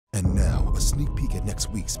sneak peek at next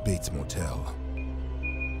week's Bates Motel.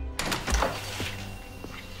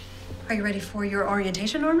 Are you ready for your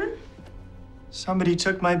orientation, Norman? Somebody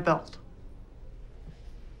took my belt.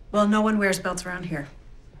 Well, no one wears belts around here.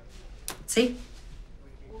 See?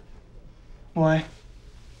 Why?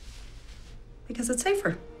 Because it's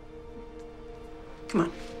safer. Come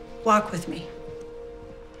on, walk with me.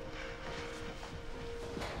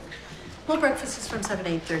 Well, breakfast is from 7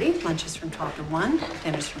 to 8:30, lunch is from 12 to 1,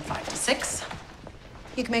 dinner's from 5 to 6.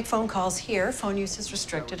 You can make phone calls here. Phone use is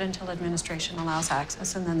restricted until administration allows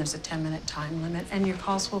access, and then there's a 10-minute time limit, and your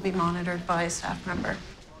calls will be monitored by a staff member.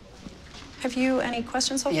 Have you any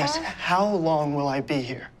questions so far? Yes. How long will I be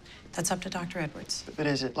here? That's up to Dr. Edwards. But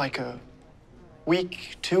is it like a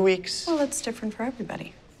week, 2 weeks? Well, it's different for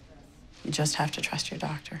everybody. You just have to trust your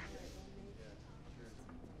doctor.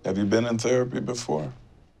 Have you been in therapy before?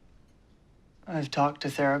 I've talked to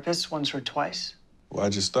therapists once or twice.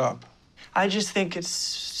 Why'd you stop? I just think it's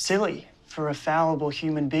silly for a fallible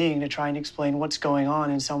human being to try and explain what's going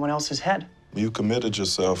on in someone else's head. You committed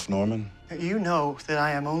yourself, Norman. You know that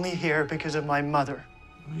I am only here because of my mother.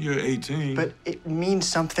 You're 18. But it means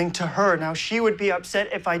something to her. Now, she would be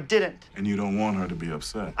upset if I didn't. And you don't want her to be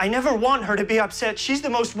upset. I never want her to be upset. She's the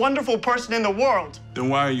most wonderful person in the world. Then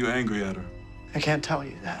why are you angry at her? I can't tell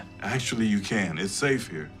you that. Actually, you can. It's safe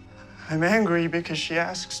here. I'm angry because she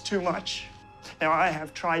asks too much. Now, I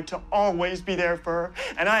have tried to always be there for her,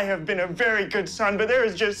 and I have been a very good son, but there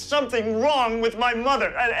is just something wrong with my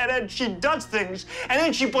mother, and she does things, and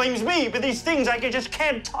then she blames me for these things I just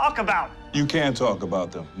can't talk about. You can talk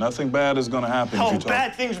about them. Nothing bad is going to happen if you talk.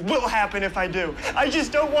 Bad things will happen if I do. I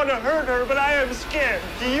just don't want to hurt her, but I am scared.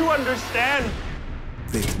 Do you understand?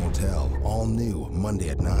 Bates Motel, all new, Monday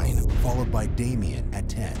at 9, followed by Damien at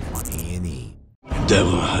 10 on A&E. The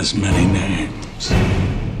devil has many names.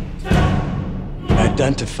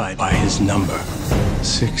 Identified by his number.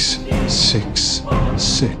 666.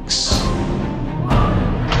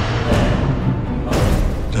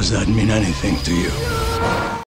 Does that mean anything to you?